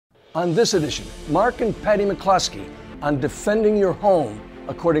On this edition, Mark and Patty McCloskey on defending your home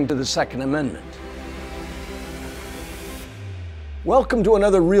according to the Second Amendment. Welcome to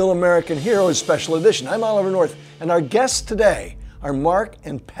another Real American Heroes special edition. I'm Oliver North, and our guests today are Mark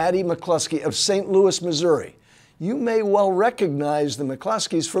and Patty McCloskey of St. Louis, Missouri. You may well recognize the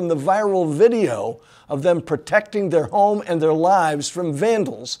McCloskeys from the viral video of them protecting their home and their lives from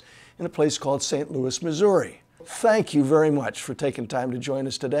vandals in a place called St. Louis, Missouri. Thank you very much for taking time to join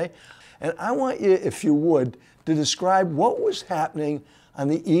us today. And I want you, if you would, to describe what was happening on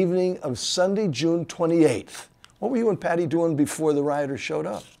the evening of Sunday, June 28th. What were you and Patty doing before the rioters showed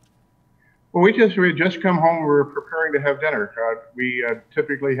up? Well, we had just come home. We were preparing to have dinner. We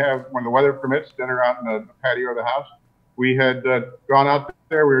typically have, when the weather permits, dinner out in the patio of the house. We had gone out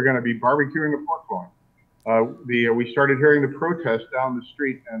there. We were going to be barbecuing a pork loin. We started hearing the protests down the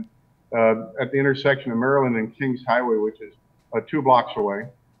street and at the intersection of Maryland and Kings Highway, which is 2 blocks away.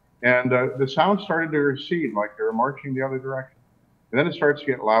 And the sound started to recede, like they were marching the other direction. And then it starts to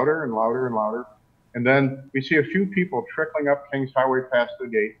get louder and louder and louder. And then we see a few people trickling up Kings Highway past the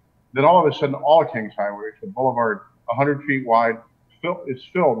gate. Then all of a sudden, all of Kings Highway, it's a boulevard 100 feet wide, is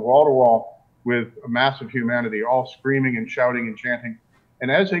filled wall to wall with a mass of humanity, all screaming and shouting and chanting. And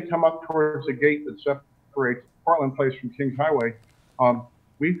as they come up towards the gate that separates Portland Place from Kings Highway,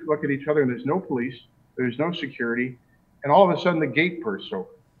 we look at each other and there's no police, there's no security, and all of a sudden the gate bursts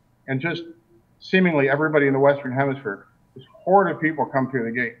open. And just seemingly everybody in the Western Hemisphere, this horde of people come through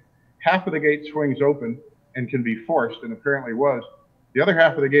the gate. Half of the gate swings open and can be forced, and apparently was. The other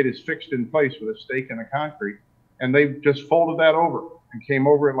half of the gate is fixed in place with a stake in the concrete, and they just folded that over and came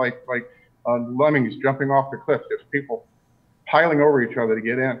over it like lemmings jumping off the cliff, just people piling over each other to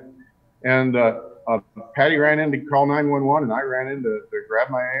get in. And Patty ran in to call 911, and I ran in to grab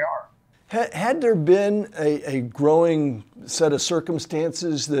my AR. Had there been a growing set of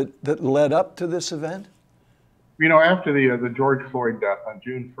circumstances that led up to this event? You know, after the George Floyd death on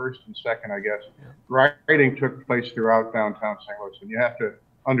June 1st and 2nd, I guess, rioting took place throughout downtown St. Louis. And you have to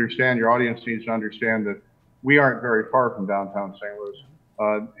understand, your audience needs to understand that we aren't very far from downtown St. Louis.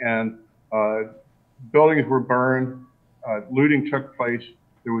 Buildings were burned, looting took place.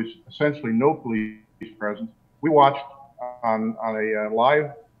 There was essentially no police presence. We watched on a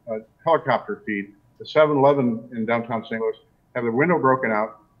live helicopter feed the 7-Eleven in downtown St. Louis have the window broken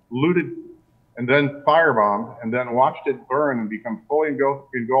out, looted, and then firebombed, and then watched it burn and become fully engulfed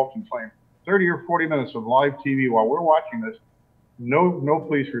in flame. 30 or 40 minutes of live TV while we're watching this, no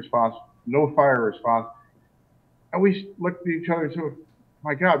police response, no fire response. And we looked at each other and said,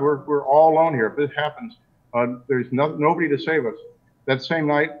 my God, we're all alone here. If this happens, there's nobody to save us. That same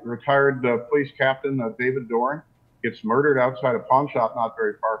night, retired police captain David Doran gets murdered outside a pawn shop not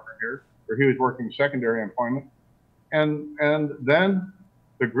very far from here, where he was working secondary employment. And then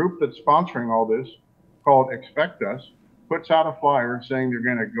the group that's sponsoring all this, called Expect Us, puts out a flyer saying they're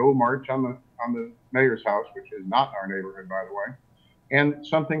going to go march on the mayor's house, which is not in our neighborhood, by the way, and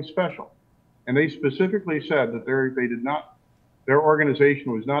something special. And they specifically said that their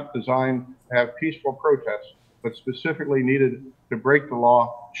organization was not designed to have peaceful protests, but specifically needed to break the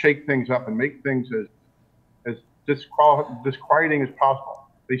law, shake things up, and make things as disquieting as possible.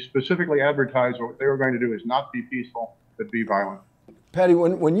 They specifically advertised what they were going to do is not be peaceful, but be violent. Patty,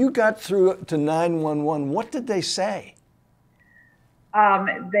 when you got through to 911, what did they say?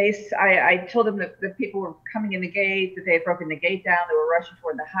 I told them that the people were coming in the gate, that they had broken the gate down, they were rushing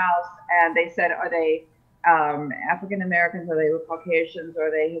toward the house, and they said, are they African Americans, are they Caucasians, are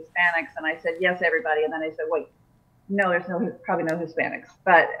they Hispanics? And I said, yes, everybody. And then I said, wait, no, there's probably no Hispanics,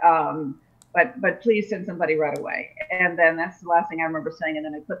 but please send somebody right away. And then that's the last thing I remember saying. And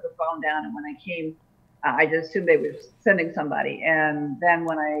then I put the phone down, and when I came, I just assumed they were sending somebody. And then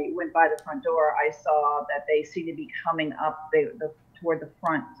when I went by the front door, I saw that they seemed to be coming up toward the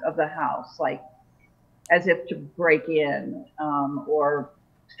front of the house, like as if to break in or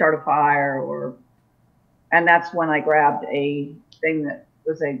start a fire. And that's when I grabbed a thing that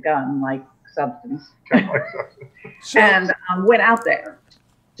was a gun-like substance and went out there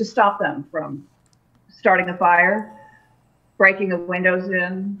to stop them from starting a fire, breaking the windows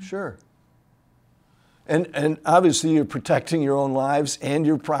in. Sure. And obviously you're protecting your own lives and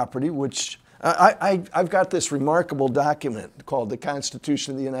your property, which I've got this remarkable document called the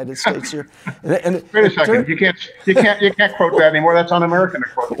Constitution of the United States here. And wait a second, you can't quote that anymore. That's un-American to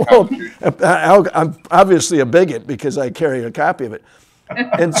quote the Constitution. Well, I'm obviously a bigot because I carry a copy of it.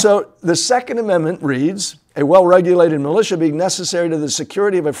 And so the Second Amendment reads, a well-regulated militia being necessary to the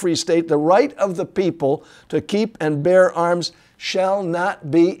security of a free state, the right of the people to keep and bear arms shall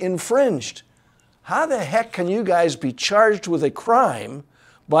not be infringed. How the heck can you guys be charged with a crime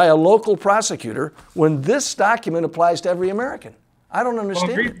by a local prosecutor when this document applies to every American? I don't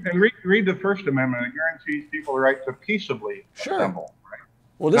understand. Well, read the First Amendment. It guarantees people the right to peaceably assemble. Right?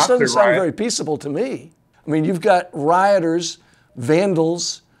 Well, this doesn't sound very peaceable to me. I mean, you've got rioters,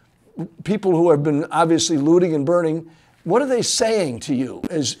 vandals, people who have been obviously looting and burning. What are they saying to you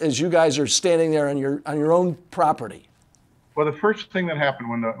as you guys are standing there on your own property? Well, the first thing that happened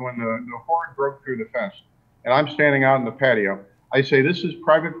when the horde broke through the fence, and I'm standing out in the patio, I say, "This is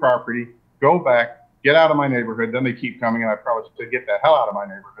private property. Go back, get out of my neighborhood." Then they keep coming, and I probably said, "Get the hell out of my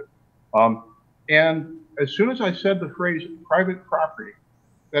neighborhood." And as soon as I said the phrase "private property,"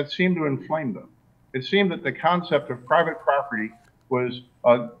 that seemed to inflame them. It seemed that the concept of private property was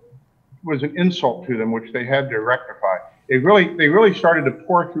an insult to them, which they had to rectify. They really started to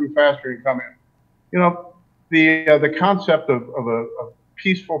pour through faster and come in. You know, the concept of a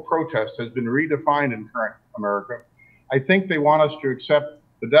peaceful protest has been redefined in current America. I think they want us to accept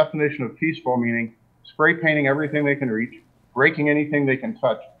the definition of peaceful, meaning spray painting everything they can reach, breaking anything they can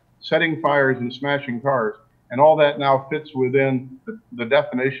touch, setting fires and smashing cars, and all that now fits within the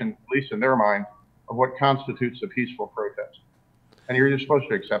definition, at least in their mind, of what constitutes a peaceful protest. And you're just supposed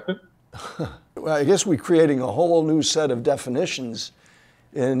to accept it? Well, I guess we're creating a whole new set of definitions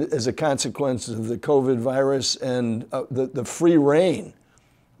as a consequence of the COVID virus and the free reign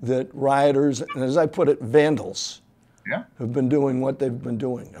that rioters, and as I put it, vandals, have been doing what they've been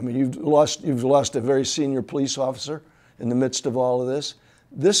doing. I mean, you've lost a very senior police officer in the midst of all of this.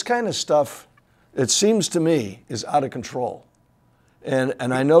 This kind of stuff, it seems to me, is out of control. And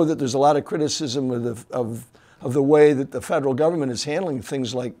I know that there's a lot of criticism of the way that the federal government is handling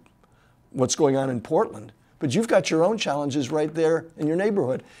things like what's going on in Portland. But you've got your own challenges right there in your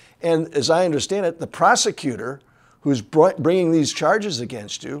neighborhood. And as I understand it, the prosecutor who's bringing these charges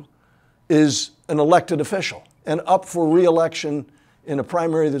against you is an elected official and up for re-election in a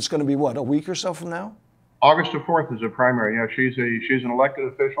primary that's going to be, what, a week or so from now? August the 4th is a primary. Yeah, she's an elected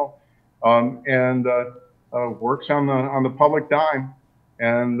official and works on the public dime.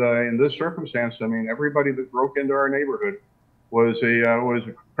 And in this circumstance, I mean, everybody that broke into our neighborhood was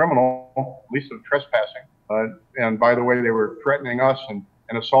a criminal, at least of trespassing. And by the way, they were threatening us and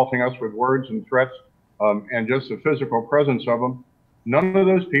assaulting us with words and threats, and just the physical presence of them. None of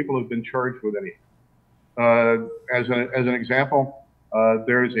those people have been charged with anything. As an example,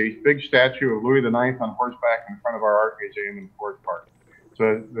 there's a big statue of Louis IX on horseback in front of our art museum in Forest Park.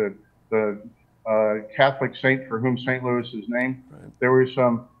 So the Catholic saint for whom St. Louis is named. Right. There were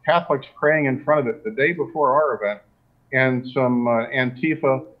some Catholics praying in front of it the day before our event, and some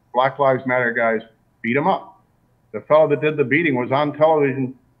Antifa, Black Lives Matter guys beat him up. The fellow that did the beating was on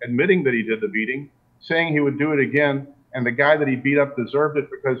television admitting that he did the beating, saying he would do it again, and the guy that he beat up deserved it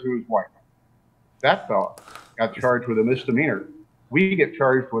because he was white. That fellow got charged with a misdemeanor. We get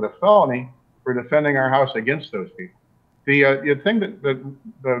charged with a felony for defending our house against those people. The thing that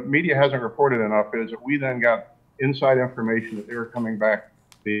the media hasn't reported enough is that we then got inside information that they were coming back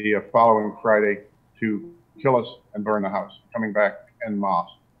the following Friday to kill us and burn the house, coming back en masse.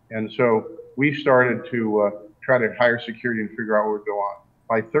 And so we started to try to hire security and figure out what would go on.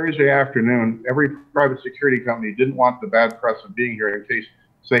 By Thursday afternoon, every private security company didn't want the bad press of being here in case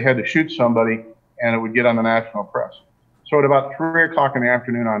they had to shoot somebody and it would get on the national press. So at about 3 o'clock in the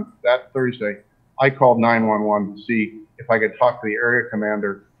afternoon on that Thursday, I called 911 to see if I could talk to the area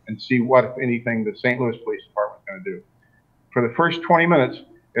commander and see what, if anything, the St. Louis Police Department was going to do. For the first 20 minutes,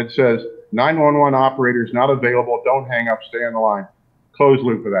 it says, 911 operators not available, don't hang up, stay on the line. Closed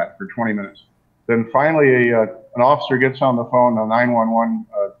loop of that for 20 minutes. Then finally, an officer gets on the phone, a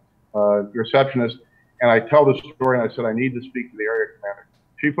 911 receptionist, and I tell the story, and I said, I need to speak to the area commander.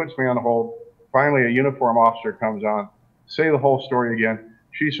 She puts me on hold. Finally, a uniform officer comes on, say the whole story again.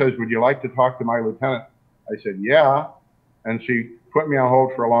 She says, would you like to talk to my lieutenant? I said, yeah. And she put me on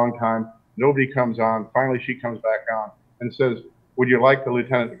hold for a long time. Nobody comes on. Finally, she comes back on and says, would you like the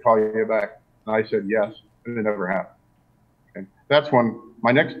lieutenant to call you back? And I said, yes. And it never happened. And that's when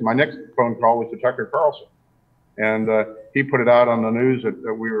my next phone call was to Tucker Carlson. And he put it out on the news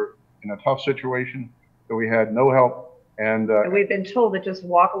that we were in a tough situation, that we had no help. And we've been told to just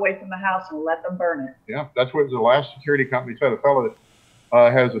walk away from the house and let them burn it. Yeah, that's what the last security company said. A fellow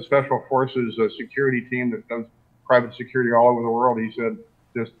that has a special forces security team that does private security all over the world. He said,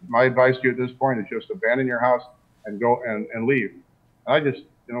 just my advice to you at this point is just abandon your house and go and leave. And I just,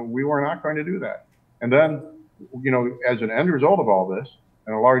 we were not going to do that. And then, as an end result of all this,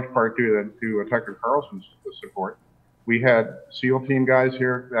 and a large part to Tucker Carlson's support, we had SEAL team guys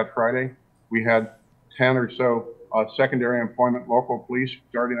here that Friday. We had 10 or so secondary employment local police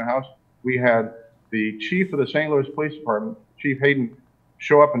guarding the house. We had the chief of the St. Louis Police Department, Chief Hayden,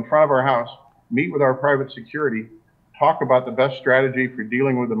 show up in front of our house, meet with our private security, talk about the best strategy for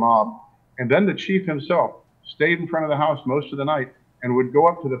dealing with the mob. And then the chief himself stayed in front of the house most of the night and would go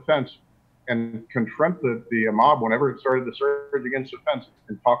up to the fence and confront the mob whenever it started to surge against the fence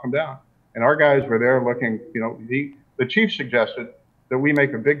and talk them down. And our guys were there looking, you know, the chief suggested that we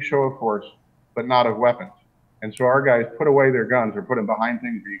make a big show of force, but not of weapons. And so our guys put away their guns or put them behind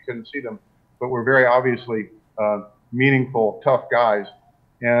things where you couldn't see them, but were very obviously meaningful, tough guys.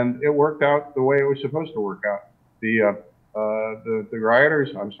 And it worked out the way it was supposed to work out. The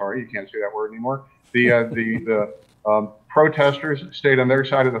rioters, I'm sorry, you can't say that word anymore. The protesters stayed on their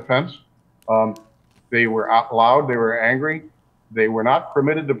side of the fence. They were out loud, they were angry. They were not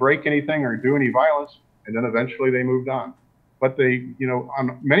permitted to break anything or do any violence. And then eventually they moved on. But they, you know,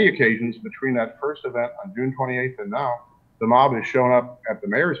 on many occasions between that first event on June 28th and now, the mob has shown up at the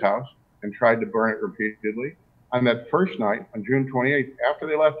mayor's house and tried to burn it repeatedly. On that first night, on June 28th, after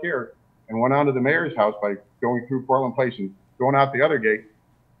they left here and went on to the mayor's house by going through Portland Place and going out the other gate,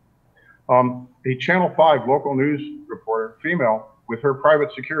 a Channel 5 local news reporter, female, with her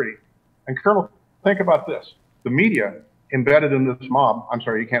private security. And Colonel, think about this. The media embedded in this mob, I'm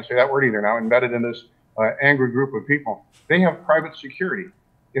sorry, you can't say that word either now, embedded in this angry group of people, they have private security.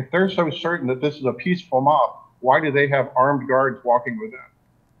 If they're so certain that this is a peaceful mob, why do they have armed guards walking with them?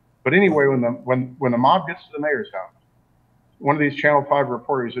 But anyway, when the mob gets to the mayor's house, one of these Channel 5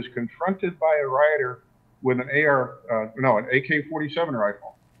 reporters is confronted by a rioter with an an AK-47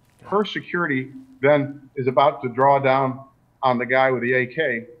 rifle. Her security then is about to draw down on the guy with the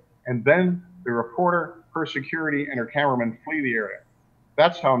AK, and then the reporter, her security, and her cameraman flee the area.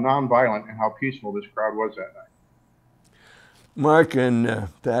 That's how nonviolent and how peaceful this crowd was that night. Mark and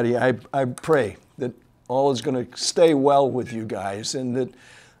Patty, I pray that all is going to stay well with you guys and that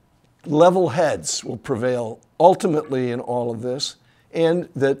level heads will prevail ultimately in all of this, and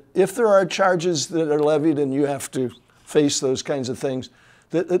that if there are charges that are levied and you have to face those kinds of things,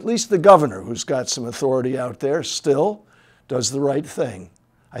 that at least the governor, who's got some authority out there, still does the right thing.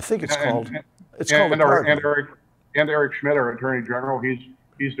 I think it's called Eric Schmidt, our Attorney General,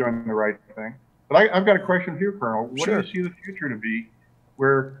 he's doing the right thing. But I've got a question for you, Colonel. What do you see the future to be,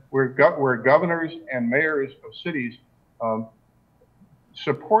 where governors and mayors of cities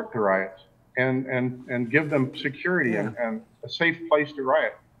support the riots and give them security and a safe place to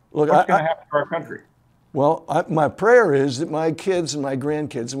riot? Look, what's going to happen to our country? Well, my prayer is that my kids and my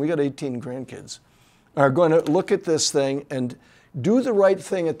grandkids, and we got 18 grandkids, are going to look at this thing and do the right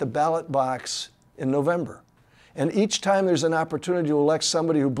thing at the ballot box in November. And each time there's an opportunity to elect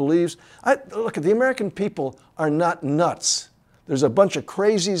somebody who believes, look, the American people are not nuts. There's a bunch of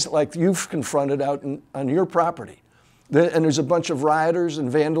crazies like you've confronted out on your property. And there's a bunch of rioters and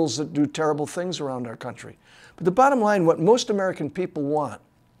vandals that do terrible things around our country. But the bottom line, what most American people want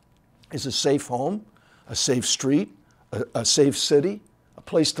is a safe home, a safe street, a safe city, a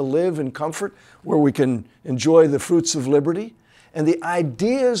place to live in comfort where we can enjoy the fruits of liberty. And the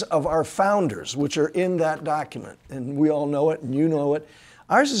ideas of our founders, which are in that document, and we all know it and you know it,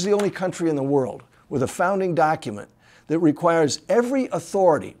 ours is the only country in the world with a founding document that requires every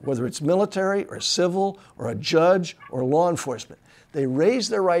authority, whether it's military or civil or a judge or law enforcement, they raise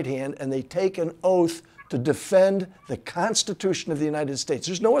their right hand and they take an oath to defend the Constitution of the United States.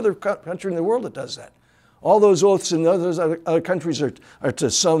 There's no other country in the world that does that. All those oaths in those other countries are to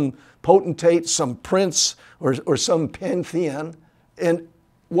some potentate, some prince, or some pantheon. And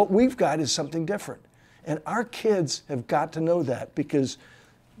what we've got is something different. And our kids have got to know that, because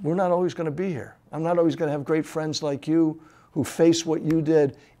we're not always going to be here. I'm not always going to have great friends like you who face what you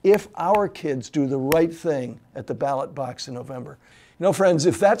did if our kids do the right thing at the ballot box in November. You know, friends,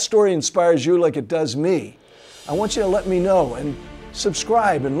 if that story inspires you like it does me, I want you to let me know and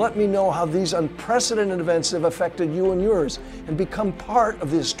subscribe and let me know how these unprecedented events have affected you and yours, and become part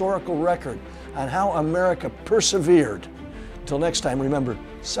of the historical record on how America persevered. Until next time, remember,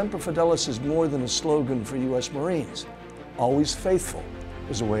 Semper Fidelis is more than a slogan for U.S. Marines. Always faithful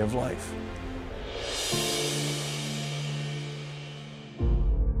is a way of life.